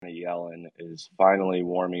Yellen is finally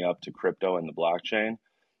warming up to crypto and the blockchain.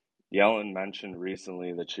 Yellen mentioned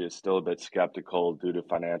recently that she is still a bit skeptical due to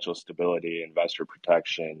financial stability, investor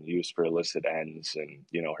protection, use for illicit ends, and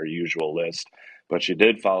her usual list. But she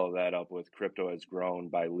did follow that up with crypto has grown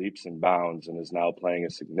by leaps and bounds and is now playing a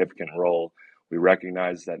significant role. We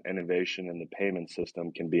recognize that innovation in the payment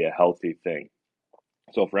system can be a healthy thing.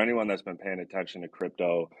 So for anyone that's been paying attention to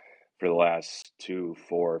crypto for the last 2,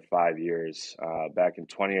 4, 5 years, back in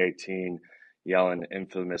 2018, Yellen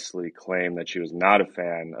infamously claimed that she was not a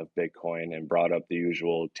fan of Bitcoin and brought up the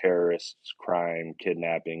usual terrorists, crime,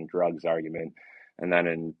 kidnapping, drugs argument. And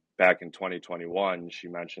then back in 2021, she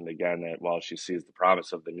mentioned again that while she sees the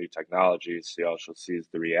promise of the new technologies, she also sees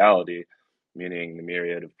the reality, meaning the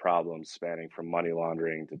myriad of problems spanning from money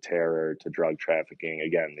laundering to terror to drug trafficking.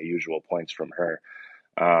 Again, the usual points from her.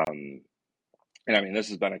 Um, and I mean, this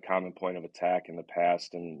has been a common point of attack in the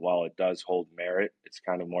past. And while it does hold merit, it's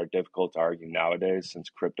kind of more difficult to argue nowadays since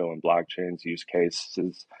crypto and blockchains use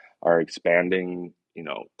cases are expanding,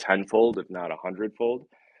 tenfold, if not 100-fold.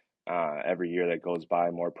 Every year that goes by,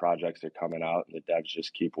 more projects are coming out, and the devs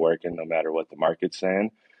just keep working no matter what the market's saying.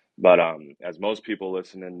 But as most people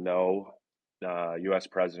listening know, U.S.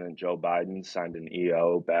 President Joe Biden signed an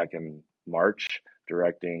EO back in March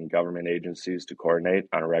directing government agencies to coordinate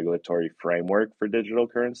on a regulatory framework for digital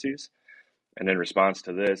currencies. And in response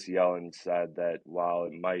to this, Yellen said that while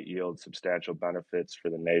it might yield substantial benefits for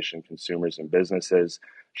the nation, consumers, and businesses,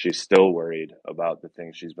 she's still worried about the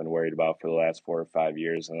things she's been worried about for the last 4 or 5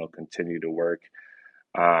 years, and they'll continue to work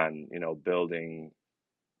on, building.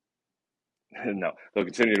 No, they'll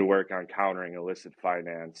continue to work on countering illicit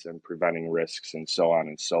finance and preventing risks and so on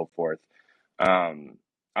and so forth. Um,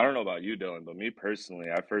 I don't know about you, Dylan, but me personally,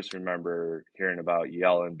 I first remember hearing about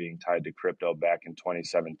Yellen being tied to crypto back in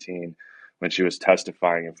 2017 when she was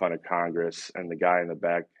testifying in front of Congress, and the guy in the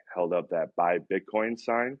back held up that buy Bitcoin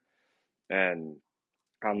sign. And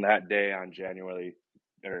on that day, on July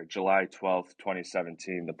 12th,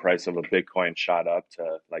 2017, the price of a Bitcoin shot up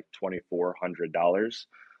to like $2,400,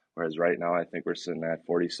 whereas right now I think we're sitting at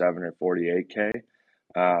 47 or 48K.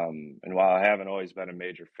 And while I haven't always been a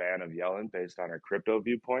major fan of Yellen based on her crypto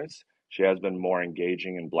viewpoints, she has been more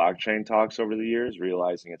engaging in blockchain talks over the years,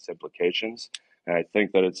 realizing its implications. And I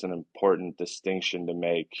think that it's an important distinction to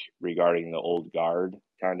make regarding the old guard,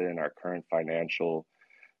 kind of in our current financial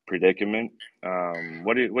predicament.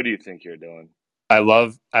 What do you think you're doing? I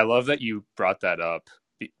love that you brought that up.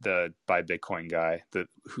 The buy Bitcoin guy, the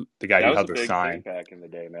guy That who was a held the big thing sign. back in the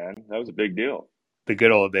day, man. That was a big deal. The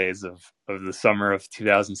good old days of the summer of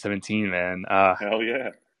 2017, man. Hell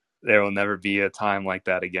yeah. There will never be a time like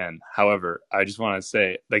that again. However, I just want to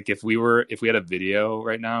say, like, if we had a video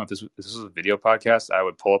right now, if this was a video podcast, I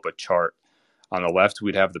would pull up a chart. On the left,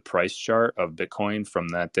 we'd have the price chart of Bitcoin from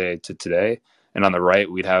that day to today, and on the right,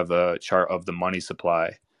 we'd have a chart of the money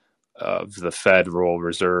supply of the Federal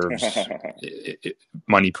Reserve's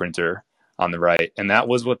money printer on the right. And that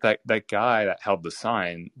was what that guy that held the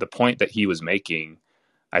sign, the point that he was making,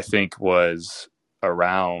 I think was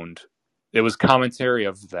around, it was commentary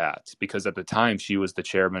of that, because at the time she was the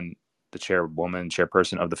chairperson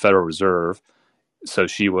of the Federal Reserve. So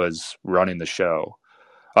she was running the show.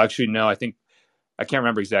 Actually, no, I can't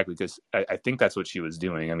remember exactly, because I think that's what she was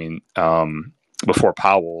doing. I mean, before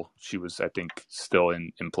Powell, she was, I think, still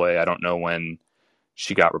in play. I don't know when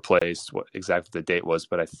she got replaced, what exactly the date was,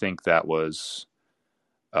 but I think that was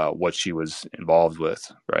what she was involved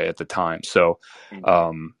with right at the time. So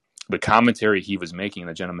the commentary he was making,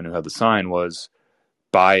 the gentleman who had the sign, was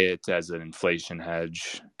buy it as an inflation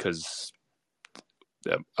hedge, because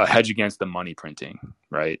a hedge against the money printing,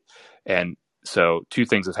 right? And so two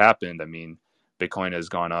things have happened. I mean, Bitcoin has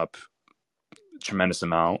gone up a tremendous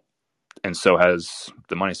amount, and so has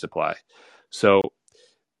the money supply. So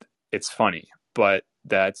it's funny, but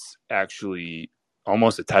that's actually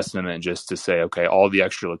almost a testament just to say, okay, all the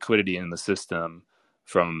extra liquidity in the system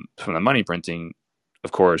from the money printing,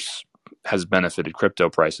 of course, has benefited crypto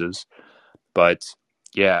prices. But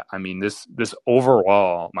yeah, I mean, this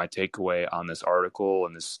overall, my takeaway on this article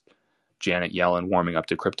and this Janet Yellen warming up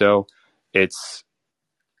to crypto, it's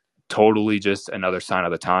totally just another sign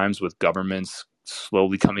of the times, with governments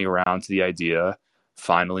slowly coming around to the idea,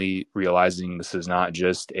 finally realizing this is not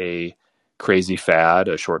just a crazy fad,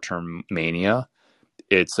 a short-term mania.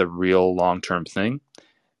 It's a real long-term thing.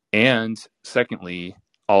 And secondly,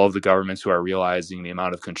 all of the governments who are realizing the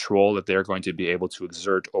amount of control that they're going to be able to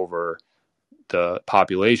exert over the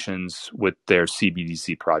populations with their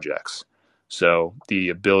CBDC projects. So the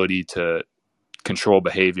ability to control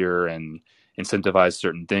behavior and incentivize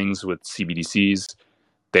certain things with CBDCs,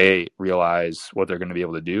 they realize what they're going to be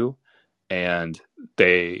able to do, and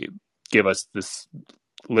they give us this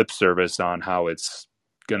lip service on how it's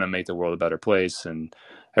going to make the world a better place and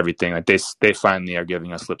everything. Like they finally are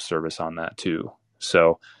giving us lip service on that too.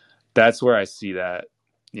 So that's where I see that,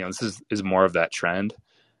 this is more of that trend.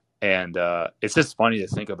 And it's just funny to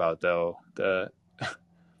think about, though, the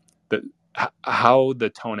how the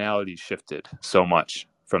tonality shifted so much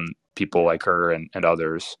from people like her and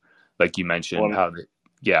others, like you mentioned. Well, How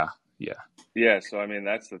yeah, yeah, yeah, so I mean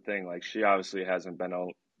that's the thing. Like she obviously hasn't been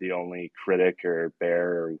the only critic or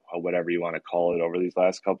bear or whatever you want to call it over these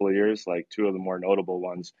last couple of years. Like two of the more notable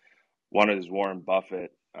ones. One is Warren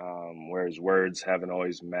Buffett, where his words haven't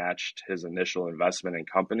always matched his initial investment in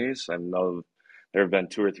companies. I know there have been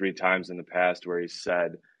two or three times in the past where he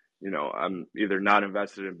said, I'm either not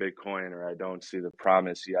invested in Bitcoin or I don't see the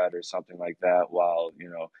promise yet or something like that, while,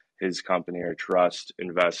 his company or trust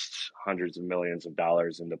invests hundreds of millions of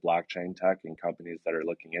dollars into blockchain tech and companies that are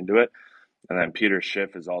looking into it. And then Peter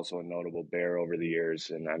Schiff is also a notable bear over the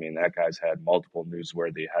years. And I mean, that guy's had multiple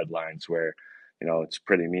newsworthy headlines where, it's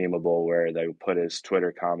pretty memeable where they put his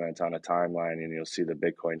Twitter comment on a timeline and you'll see the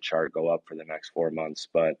Bitcoin chart go up for the next 4 months.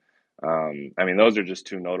 But I mean, those are just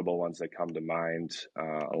two notable ones that come to mind,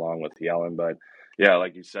 along with Yellen. But yeah,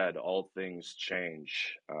 like you said, all things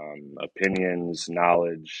change, opinions,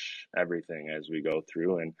 knowledge, everything as we go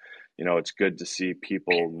through. And, it's good to see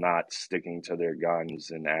people not sticking to their guns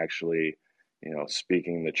and actually,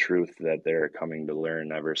 speaking the truth that they're coming to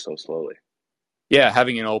learn ever so slowly. yeah.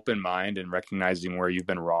 Having an open mind and recognizing where you've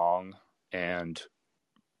been wrong and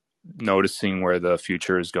noticing where the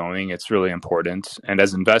future is going, it's really important. And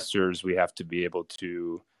as investors, we have to be able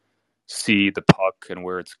to see the puck and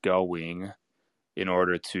where it's going in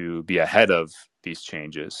order to be ahead of these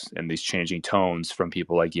changes and these changing tones from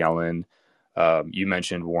people like Yellen. You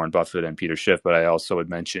mentioned Warren Buffett and Peter Schiff, but I also would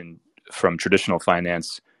mention from traditional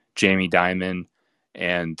finance, Jamie Dimon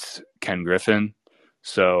and Ken Griffin.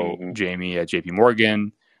 So Mm-hmm. Jamie at JP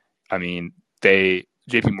Morgan, I mean,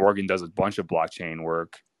 JP Morgan does a bunch of blockchain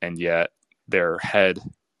work, and yet their head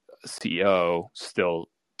CEO still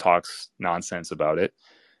talks nonsense about it,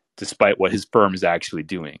 despite what his firm is actually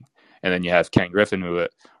doing. And then you have Ken Griffin, who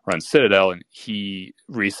runs Citadel, and he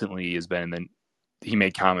recently has been he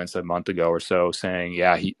made comments a month ago or so saying,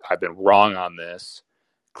 yeah, I've been wrong on this,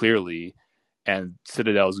 clearly, and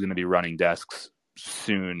Citadel is going to be running desks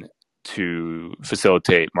soon to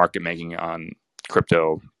facilitate market making on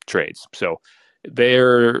crypto trades. So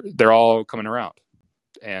they're all coming around.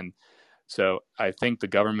 And so I think the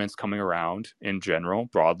government's coming around in general,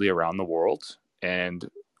 broadly around the world. And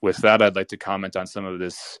with that, I'd like to comment on some of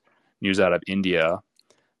this news out of India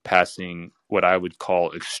passing what I would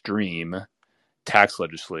call extreme tax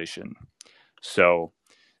legislation. So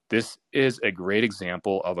this is a great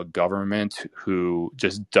example of a government who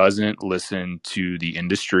just doesn't listen to the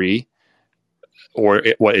industry or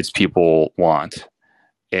what its people want.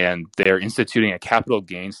 And they're instituting a capital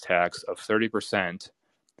gains tax of 30%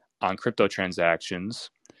 on crypto transactions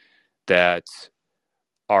that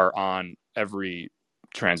are on every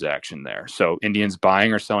transaction there. So Indians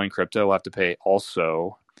buying or selling crypto will have to pay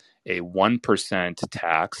also a 1%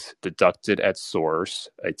 tax deducted at source,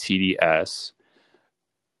 a TDS,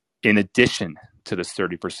 in addition to this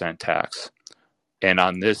 30% tax. And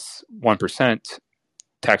on this 1%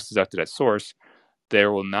 tax deducted at source,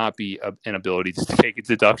 there will not be an ability to take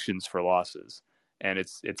deductions for losses. And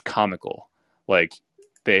it's comical. Like,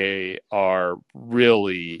 they are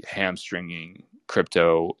really hamstringing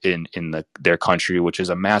crypto in their country, which is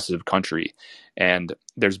a massive country. And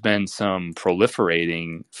there's been some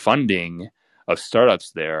proliferating funding of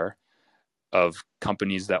startups there, of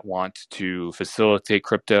companies that want to facilitate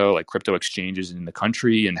crypto, like crypto exchanges in the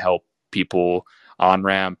country, and help people on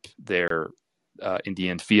ramp their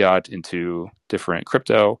Indian fiat into different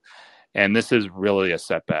crypto. And this is really a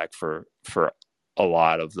setback for a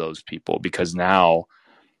lot of those people, because now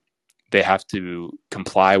they have to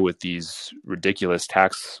comply with these ridiculous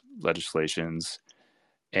tax legislations,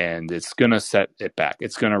 and it's going to set it back.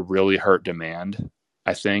 It's going to really hurt demand,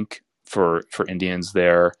 I think, for Indians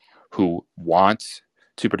there who want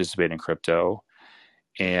to participate in crypto.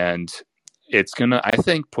 And it's going to, I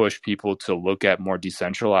think, push people to look at more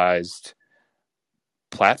decentralized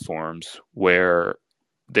platforms where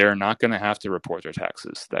they're not going to have to report their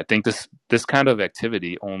taxes. I think this kind of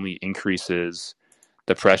activity only increases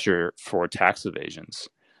the pressure for tax evasions.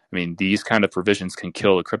 I mean, these kind of provisions can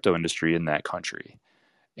kill the crypto industry in that country.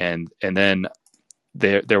 And then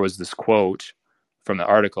there was this quote from the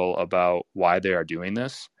article about why they are doing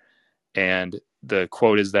this. And the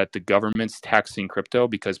quote is that the government's taxing crypto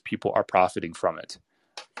because people are profiting from it.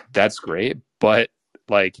 that's great, but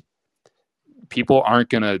like people aren't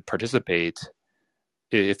going to participate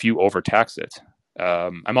if you overtax it.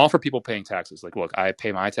 I'm all for people paying taxes. Like, look, I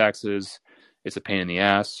pay my taxes. It's a pain in the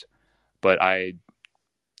ass, but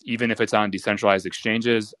even if it's on decentralized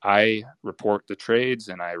exchanges, I report the trades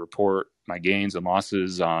and I report my gains and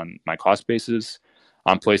losses on my cost basis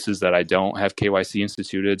on places that I don't have KYC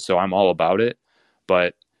instituted. So I'm all about it,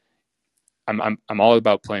 but I'm all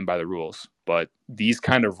about playing by the rules. But these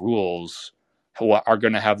kind of rules are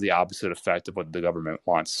going to have the opposite effect of what the government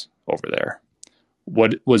wants over there.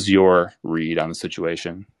 What was your read on the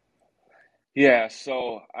situation? Yeah,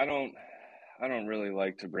 so I don't really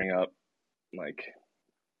like to bring up like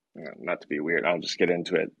not to be weird, I'll just get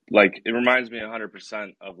into it. Like it reminds me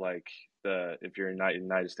 100% of like the if you're a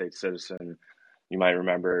United States citizen, you might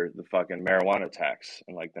remember the fucking marijuana tax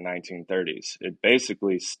in like the 1930s. It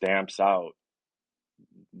basically stamps out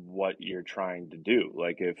what you're trying to do.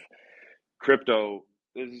 Like if crypto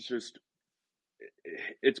this is just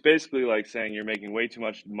it's basically like saying you're making way too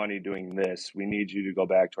much money doing this. We need you to go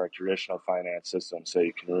back to our traditional finance system so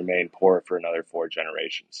you can remain poor for another 4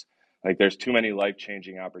 generations. Like there's too many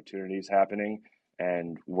life-changing opportunities happening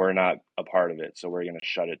and we're not a part of it. So we're going to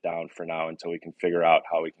shut it down for now until we can figure out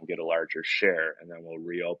how we can get a larger share and then we'll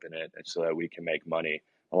reopen it so that we can make money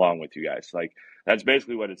along with you guys. Like that's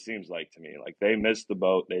basically what it seems like to me. Like they missed the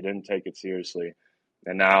boat, they didn't take it seriously.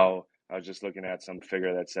 And now I was just looking at some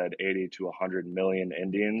figure that said 80 to 100 million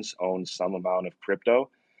Indians own some amount of crypto.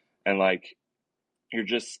 And like, you're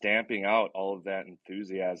just stamping out all of that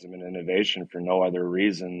enthusiasm and innovation for no other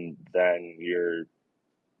reason than you're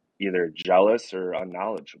either jealous or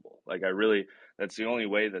unknowledgeable. Like, that's the only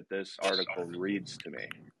way that this article reads to me.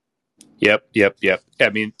 Yep. I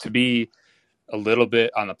mean, to be a little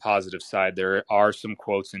bit on the positive side, there are some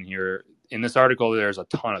quotes in here. In this article, there's a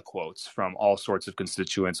ton of quotes from all sorts of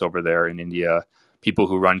constituents over there in India, people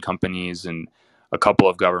who run companies and a couple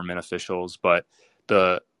of government officials. But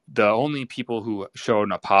the only people who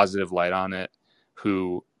showed a positive light on it,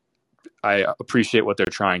 who I appreciate what they're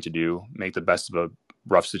trying to do, make the best of a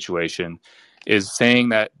rough situation, is saying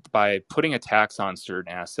that by putting a tax on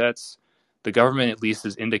certain assets, the government at least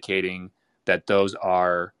is indicating that those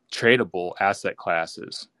are tradable asset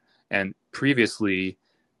classes. And previously,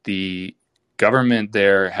 the government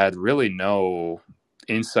there had really no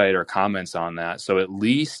insight or comments on that. So at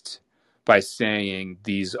least by saying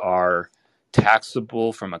these are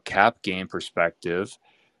taxable from a cap gain perspective,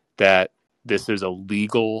 that this is a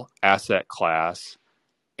legal asset class,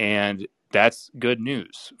 and that's good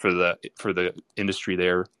news for the industry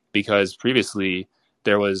there, because previously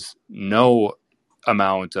there was no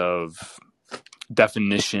amount of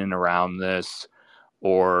definition around this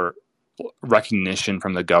or recognition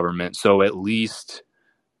from the government. So at least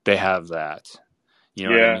they have that. You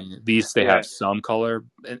know what I Yeah, mean? At least they yeah. have some color.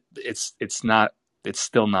 It's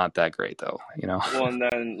still not that great though, you know? Well, and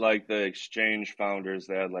then like the exchange founders,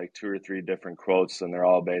 they had like two or three different quotes, and they're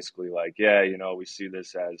all basically like, yeah, we see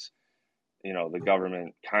this as the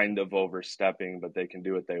government kind of overstepping, but they can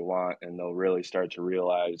do what they want, and they'll really start to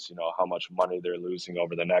realize, how much money they're losing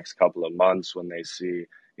over the next couple of months when they see,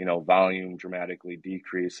 volume dramatically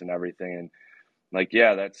decrease and everything. And like,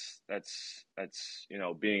 yeah, that's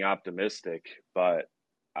being optimistic, but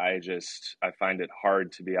I find it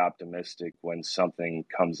hard to be optimistic when something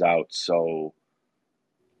comes out so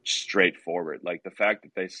straightforward. Like the fact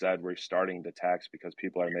that they said we're starting to tax because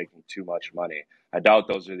people are making too much money. I doubt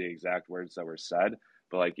those are the exact words that were said,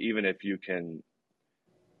 but like even if you can,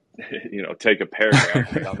 take a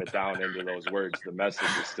paragraph and dumb it down into those words, the message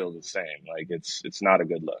is still the same. Like it's not a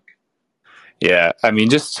good look. Yeah, I mean,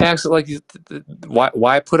 just tax it like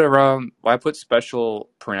why put special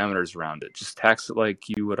parameters around it? Just tax it like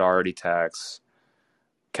you would already tax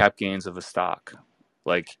cap gains of a stock.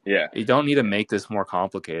 Like Yeah, you don't need to make this more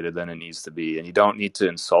complicated than it needs to be, and you don't need to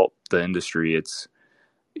insult the industry. It's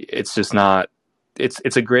just not.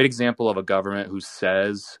 It's a great example of a government who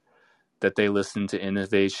says that they listen to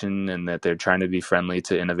innovation and that they're trying to be friendly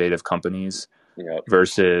to innovative companies yep,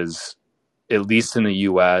 versus, at least in the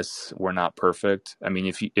US, we're not perfect. I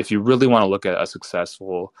mean, if you really want to look at a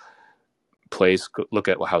successful place, look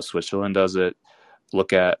at how Switzerland does it.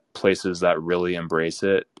 Look at places that really embrace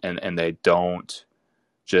it, and they don't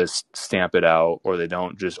just stamp it out, or they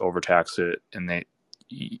don't just overtax it, and they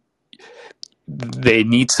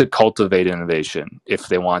need to cultivate innovation if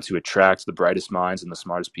they want to attract the brightest minds and the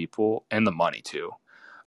smartest people and the money too.